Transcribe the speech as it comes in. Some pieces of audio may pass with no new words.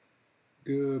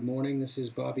Good morning. This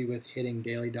is Bobby with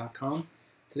HittingDaily.com.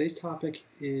 Today's topic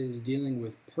is dealing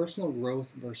with personal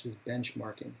growth versus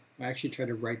benchmarking. I actually tried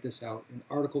to write this out in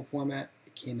article format.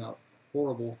 It came out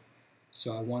horrible,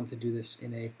 so I wanted to do this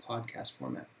in a podcast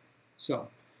format. So,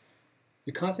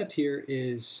 the concept here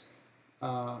is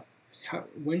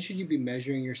when should you be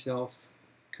measuring yourself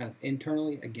kind of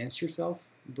internally against yourself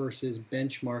versus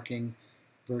benchmarking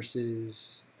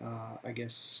versus,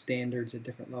 standards at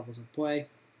different levels of play,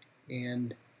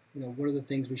 and what are the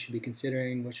things we should be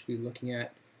considering, what should we be looking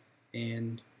at,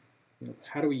 and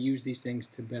how do we use these things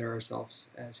to better ourselves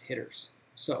as hitters.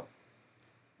 So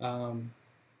an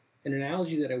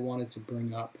analogy that I wanted to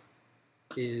bring up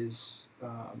is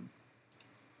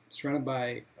surrounded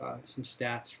by some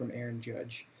stats from Aaron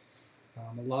Judge.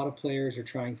 A lot of players are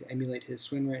trying to emulate his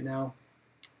swing right now,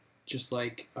 just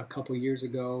like a couple years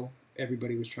ago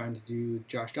everybody was trying to do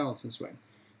Josh Donaldson's swing.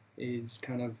 It's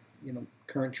kind of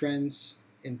current trends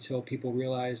until people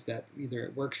realize that either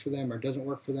it works for them or doesn't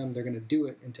work for them. They're going to do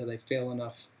it until they fail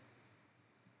enough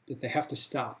that they have to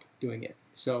stop doing it.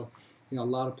 So, a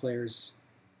lot of players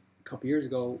a couple years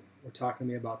ago were talking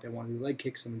to me about they want to do leg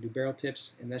kicks and do barrel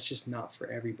tips, and that's just not for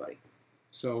everybody.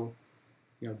 So,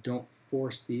 don't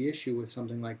force the issue with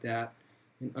something like that,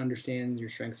 and understand your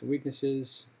strengths and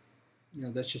weaknesses.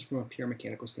 That's just from a pure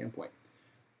mechanical standpoint.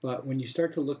 But when you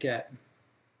start to look at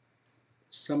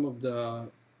some of the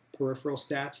peripheral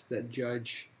stats that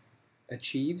Judge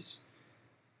achieves,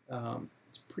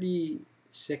 it's pretty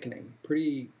sickening,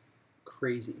 pretty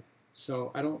crazy.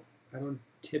 So I don't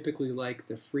typically like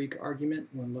the freak argument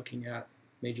when looking at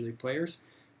major league players.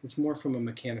 It's more from a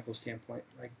mechanical standpoint.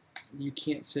 Like, you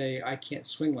can't say I can't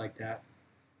swing like that.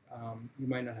 You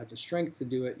might not have the strength to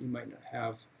do it. You might not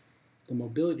have the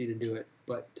mobility to do it.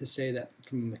 But to say that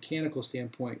from a mechanical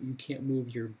standpoint, you can't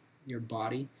move your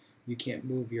body. You can't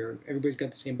move everybody's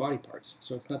got the same body parts.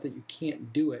 So it's not that you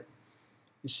can't do it.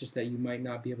 It's just that you might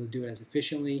not be able to do it as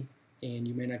efficiently, and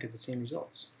you may not get the same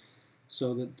results.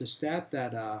 So the stat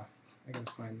that, I got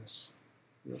to find this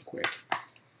real quick.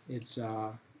 It's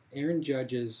Aaron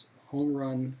Judge's home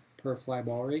run per fly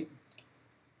ball rate.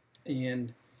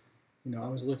 And, I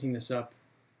was looking this up.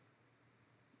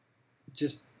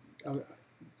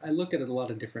 I look at a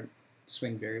lot of different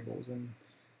swing variables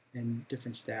and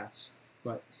different stats.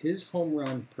 But his home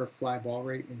run per fly ball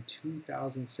rate in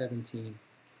 2017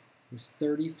 was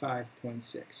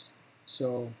 35.6.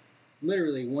 So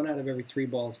literally 1 out of every 3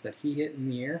 balls that he hit in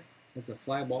the air as a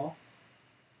fly ball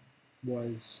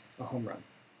was a home run.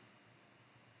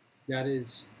 That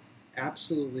is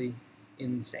absolutely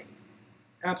insane.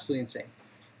 Absolutely insane.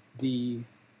 The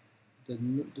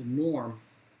norm,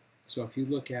 so if you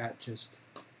look at just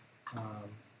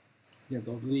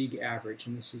the league average,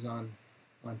 and this is on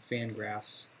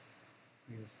Fangraphs.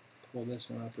 I'm going to pull this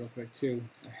one up real quick too.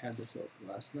 I had this up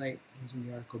last night. It was in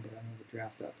the article, but I don't have the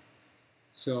draft up.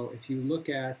 So if you look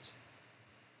at,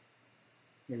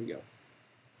 here we go,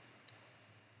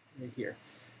 right here.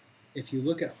 If you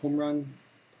look at home run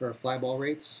per fly ball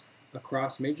rates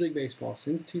across Major League Baseball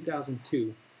since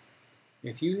 2002,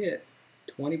 if you hit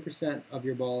 20% of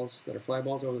your balls that are fly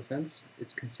balls over the fence,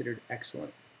 it's considered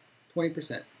excellent.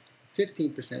 20%.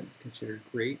 15% is considered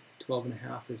great.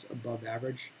 12.5 is above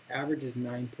average. Average is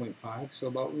 9.5, so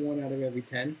about 1 out of every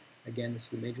 10. Again, this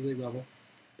is the major league level.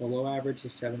 Below average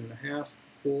is 7.5.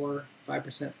 Poor,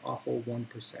 5%. Awful,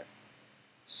 1%.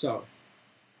 So,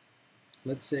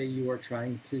 let's say you are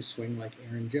trying to swing like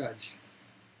Aaron Judge,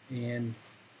 and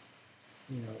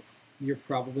you're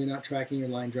probably not tracking your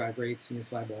line drive rates and your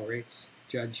fly ball rates.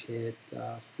 Judge hit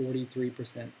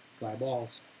 43% fly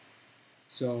balls.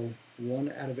 So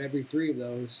 1 out of every 3 of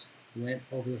those went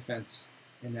over the fence,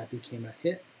 and that became a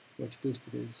hit, which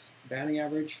boosted his batting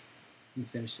average. He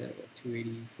finished at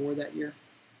 284 that year.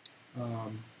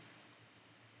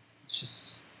 It's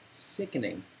just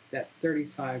sickening that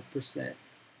 35%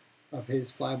 of his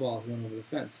fly balls went over the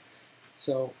fence.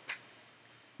 So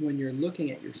when you're looking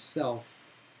at yourself,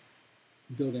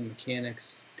 building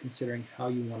mechanics, considering how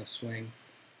you want to swing,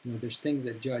 there's things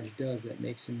that Judge does that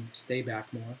makes him stay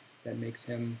back more, that makes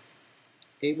him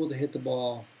able to hit the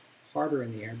ball harder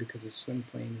in the air because his swing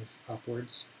plane is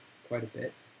upwards quite a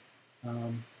bit.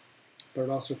 But it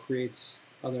also creates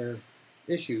other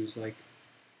issues like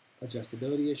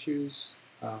adjustability issues,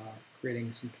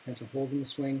 creating some potential holes in the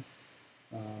swing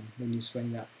when you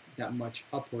swing that much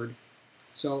upward.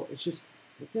 So it's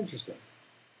interesting.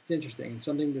 It's interesting and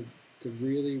something to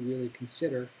really, really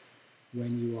consider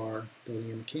when you are building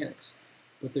your mechanics.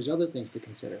 But there's other things to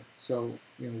consider. So,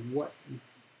 what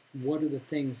are the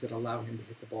things that allow him to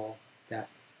hit the ball that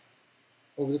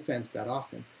over the fence that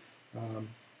often?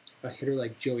 a hitter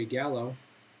like Joey Gallo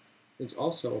is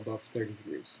also above 30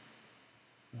 degrees.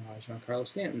 Giancarlo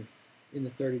Stanton in the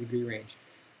 30-degree range.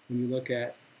 When you look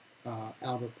at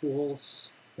Albert Pujols,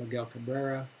 Miguel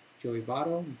Cabrera, Joey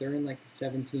Votto, they're in like the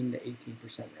 17 to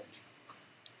 18% range.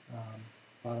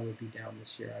 Votto would be down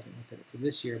this year. I haven't looked at it for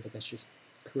this year, but that's just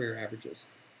career averages.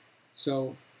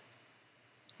 So,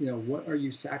 what are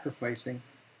you sacrificing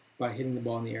by hitting the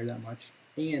ball in the air that much?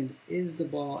 And is the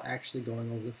ball actually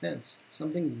going over the fence?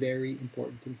 Something very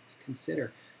important to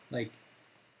consider. Like,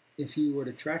 if you were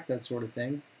to track that sort of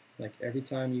thing, like every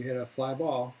time you hit a fly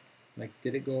ball, like,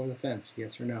 did it go over the fence?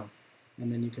 Yes or no?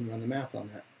 And then you can run the math on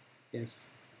that. If,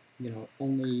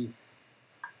 only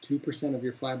 2% of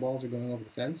your fly balls are going over the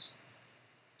fence,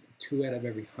 2 out of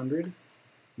every 100,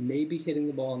 maybe hitting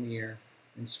the ball in the air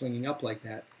and swinging up like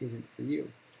that isn't for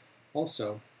you.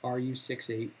 Also, are you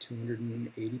 6'8",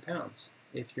 280 pounds?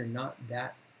 If you're not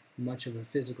that much of a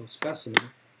physical specimen,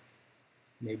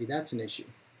 maybe that's an issue.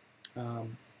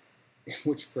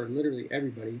 Which for literally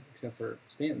everybody, except for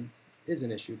Stanton, is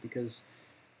an issue, because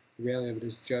the reality of it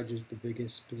is Judge is the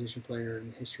biggest position player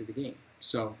in the history of the game.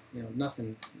 So,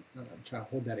 nothing, I'm trying to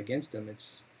hold that against him.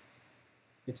 It's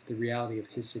the reality of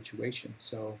his situation.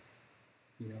 So,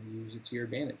 use it to your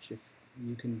advantage. If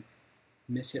you can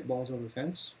miss-hit balls over the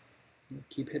fence,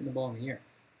 keep hitting the ball in the air.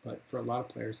 But for a lot of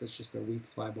players, that's just a weak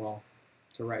fly ball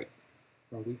to right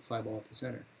or a weak fly ball to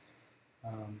center.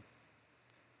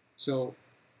 So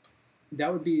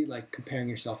that would be like comparing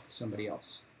yourself to somebody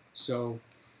else. So,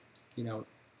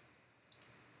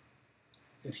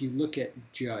 if you look at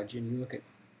Judge and you look at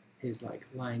his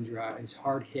line drive, his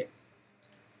hard hit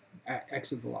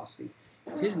exit velocity,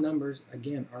 his numbers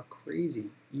again are crazy.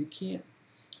 You can't,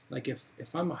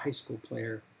 if I'm a high school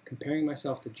player, comparing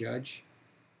myself to Judge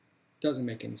doesn't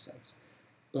make any sense.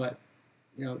 But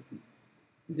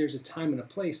there's a time and a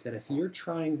place that if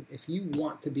you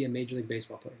want to be a Major League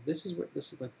Baseball player, this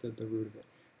is like the root of it.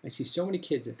 I see so many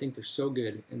kids that think they're so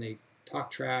good and they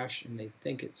talk trash and they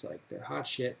think it's like they're hot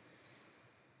shit,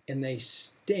 and they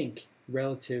stink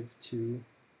relative to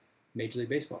Major League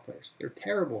Baseball players. They're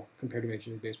terrible compared to Major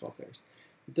League Baseball players.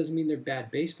 It doesn't mean they're bad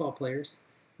baseball players.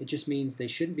 It just means they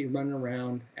shouldn't be running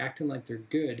around acting like they're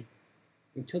good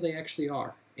until they actually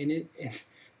are. And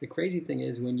the crazy thing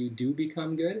is, when you do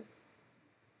become good,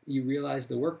 you realize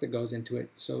the work that goes into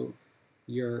it. So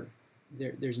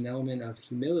there's an element of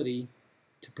humility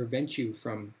to prevent you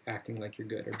from acting like you're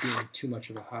good or being too much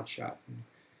of a hot shot. And,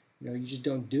 you just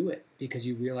don't do it because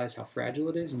you realize how fragile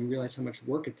it is and you realize how much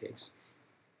work it takes.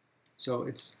 So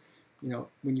it's,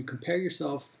 when you compare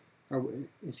yourself, or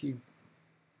if you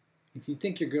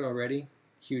think you're good already,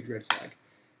 huge red flag.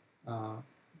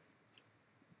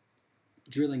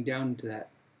 Drilling down into that,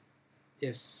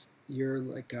 if you're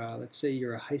let's say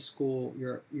you're a high school,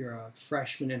 you're a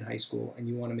freshman in high school and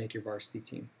you want to make your varsity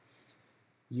team,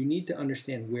 you need to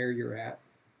understand where you're at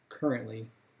currently,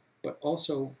 but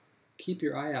also keep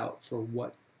your eye out for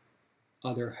what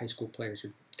other high school players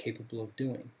are capable of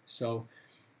doing. So,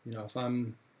 if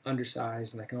I'm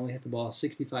undersized and I can only hit the ball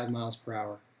 65 miles per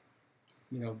hour,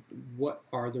 what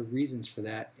are the reasons for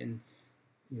that? And,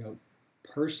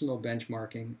 personal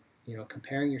benchmarking,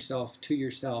 comparing yourself to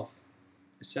yourself,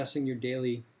 assessing your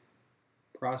daily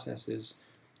processes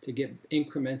to get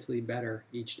incrementally better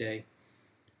each day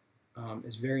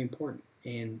is very important.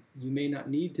 And you may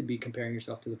not need to be comparing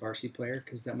yourself to the varsity player,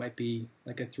 because that might be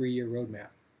like a 3-year roadmap.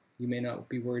 You may not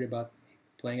be worried about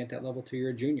playing at that level till you're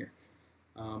a junior.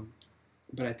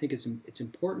 But I think it's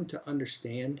important to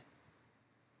understand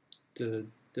the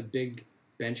big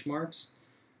benchmarks,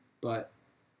 but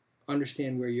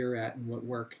understand where you're at and what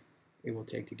work it will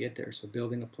take to get there. So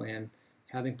building a plan,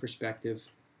 having perspective,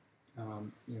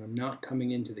 not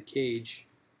coming into the cage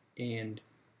and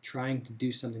trying to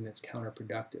do something that's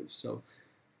counterproductive. So,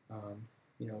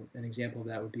 an example of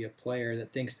that would be a player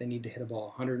that thinks they need to hit a ball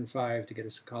 105 to get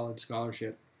a college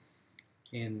scholarship,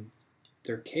 and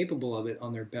they're capable of it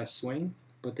on their best swing,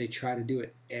 but they try to do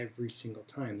it every single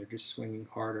time. They're just swinging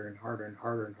harder and harder and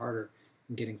harder and harder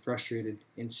and getting frustrated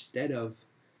instead of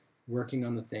working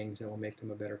on the things that will make them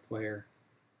a better player,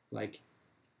 like,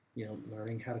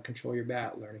 learning how to control your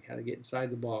bat, learning how to get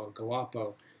inside the ball, go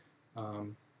oppo,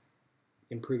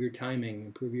 improve your timing,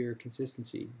 improve your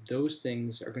consistency. Those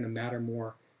things are going to matter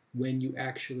more when you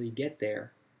actually get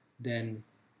there than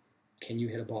can you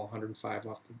hit a ball 105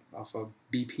 off a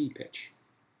BP pitch.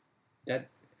 That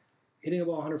hitting a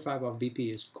ball 105 off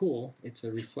BP is cool. It's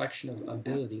a reflection of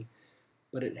ability,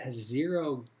 but it has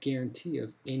zero guarantee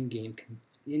of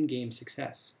in-game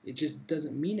success. It just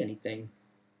doesn't mean anything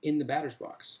in the batter's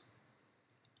box.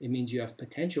 It means you have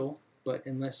potential, but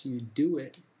unless you do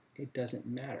it, it doesn't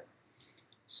matter.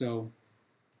 So,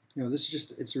 this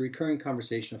is it's a recurring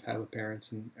conversation I've had with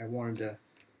parents, and I wanted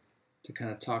to kind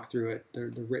of talk through it.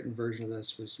 The written version of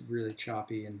this was really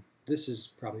choppy, and this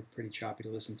is probably pretty choppy to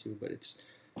listen to, but it's,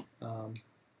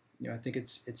 I think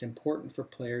it's important for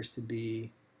players to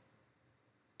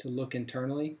look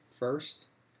internally first,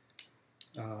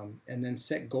 and then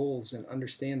set goals and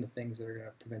understand the things that are going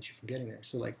to prevent you from getting there.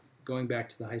 So, like going back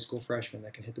to the high school freshman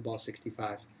that can hit the ball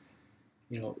 65,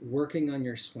 working on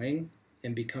your swing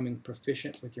and becoming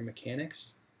proficient with your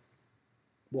mechanics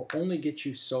will only get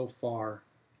you so far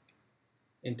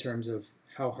in terms of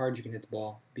how hard you can hit the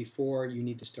ball before you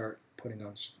need to start putting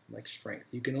on like strength.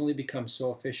 You can only become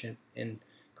so efficient and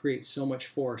create so much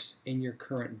force in your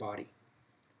current body.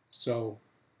 So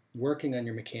working on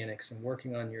your mechanics and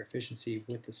working on your efficiency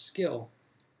with the skill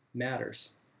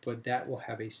matters, but that will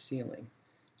have a ceiling.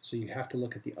 So you have to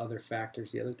look at the other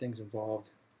factors, the other things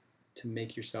involved to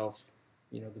make yourself,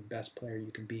 the best player you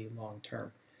can be long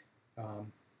term.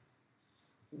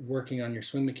 Working on your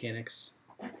swing mechanics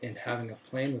and having a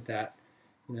plan with that.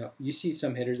 You see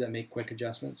some hitters that make quick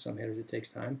adjustments, some hitters it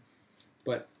takes time,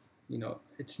 but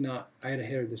it's not. I had a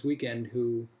hitter this weekend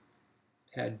who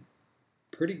had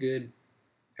pretty good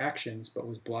actions, but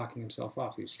was blocking himself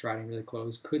off. He was striding really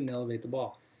close, couldn't elevate the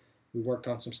ball. We worked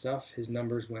on some stuff. His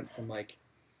numbers went from like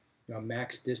a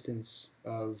max distance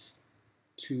of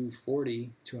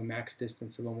 240 to a max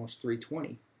distance of almost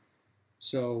 320.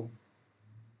 So,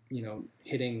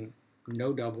 hitting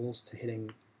no doubles to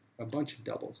hitting a bunch of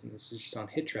doubles, and this is just on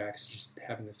HitTrax, just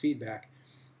having the feedback.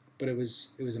 But it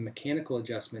was a mechanical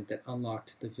adjustment that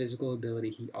unlocked the physical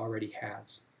ability he already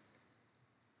has.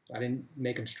 I didn't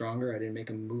make him stronger. I didn't make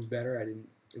him move better.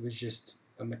 It was just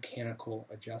a mechanical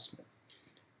adjustment.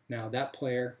 Now that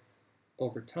player,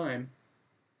 over time,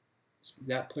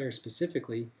 that player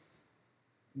specifically,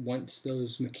 once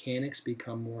those mechanics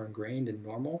become more ingrained and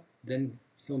normal, then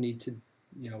he'll need to,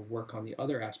 work on the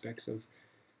other aspects of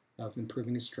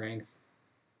improving his strength,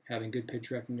 having good pitch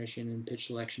recognition and pitch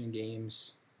selection in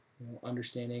games,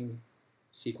 understanding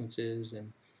sequences,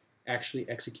 and actually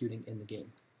executing in the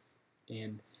game.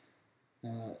 And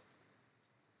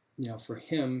for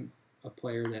him, a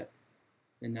player that,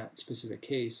 in that specific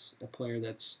case, a player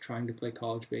that's trying to play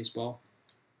college baseball,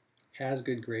 has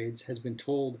good grades, has been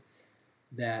told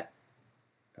that,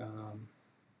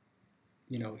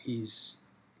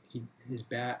 his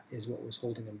bat is what was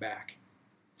holding him back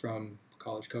from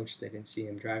college coaches. They didn't see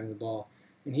him driving the ball,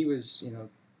 and he was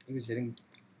hitting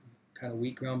kind of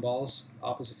weak ground balls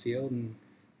opposite field and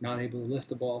not able to lift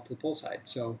the ball to the pull side.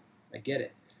 So I get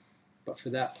it, but for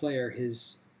that player,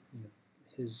 his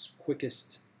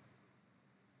quickest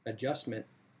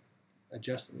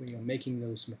making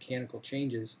those mechanical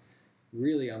changes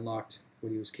really unlocked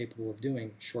what he was capable of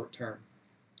doing short term.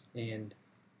 And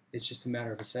it's just a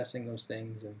matter of assessing those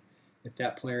things. And if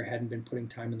that player hadn't been putting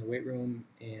time in the weight room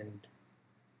and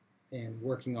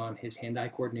working on his hand-eye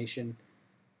coordination,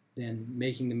 then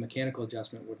making the mechanical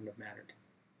adjustment wouldn't have mattered.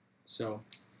 So,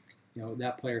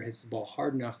 that player hits the ball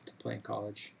hard enough to play in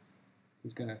college.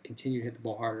 He's going to continue to hit the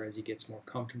ball harder as he gets more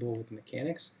comfortable with the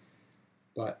mechanics.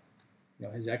 But,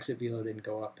 his exit velo didn't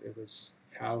go up. It was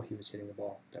how he was hitting the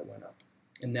ball that went up.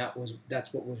 And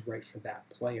that's what was right for that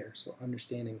player. So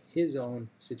understanding his own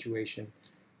situation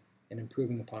and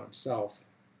improving upon himself,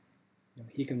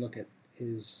 he can look at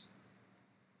his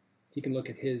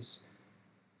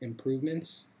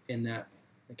improvements in that,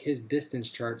 like, his distance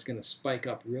chart is going to spike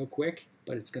up real quick,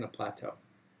 but it's going to plateau.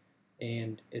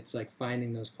 And it's like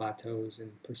finding those plateaus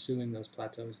and pursuing those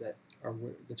plateaus that's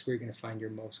where you're going to find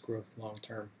your most growth long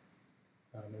term.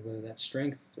 And whether that's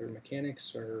strength or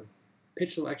mechanics or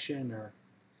pitch selection or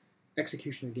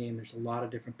execution of the game, there's a lot of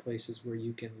different places where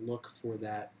you can look for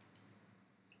that,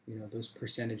 those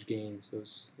percentage gains,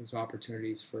 those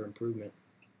opportunities for improvement.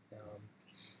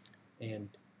 And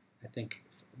I think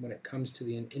when it comes to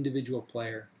the individual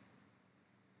player,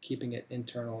 keeping it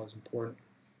internal is important,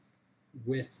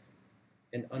 with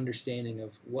an understanding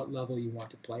of what level you want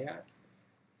to play at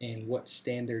and what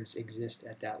standards exist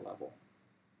at that level.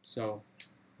 So,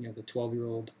 the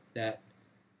 12-year-old that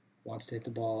wants to hit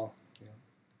the ball,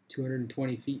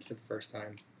 220 feet for the first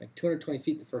time. Like 220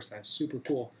 feet the first time, super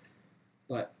cool.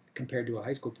 But compared to a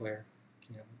high school player,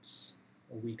 it's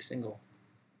a weak single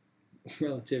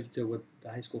relative to what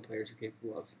the high school players are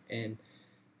capable of. And,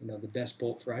 the best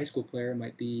bolt for a high school player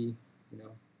might be,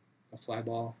 a fly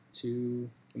ball to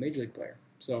a major league player.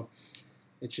 So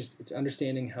it's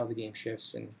understanding how the game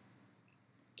shifts and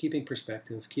keeping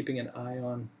perspective, keeping an eye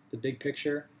on the big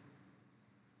picture,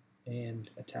 and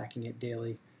attacking it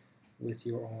daily with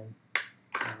your own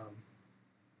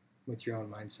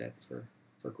mindset for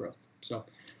growth. So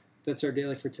that's our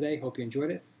daily for today. Hope you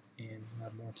enjoyed it, and we'll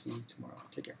have more to you tomorrow.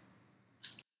 Take care.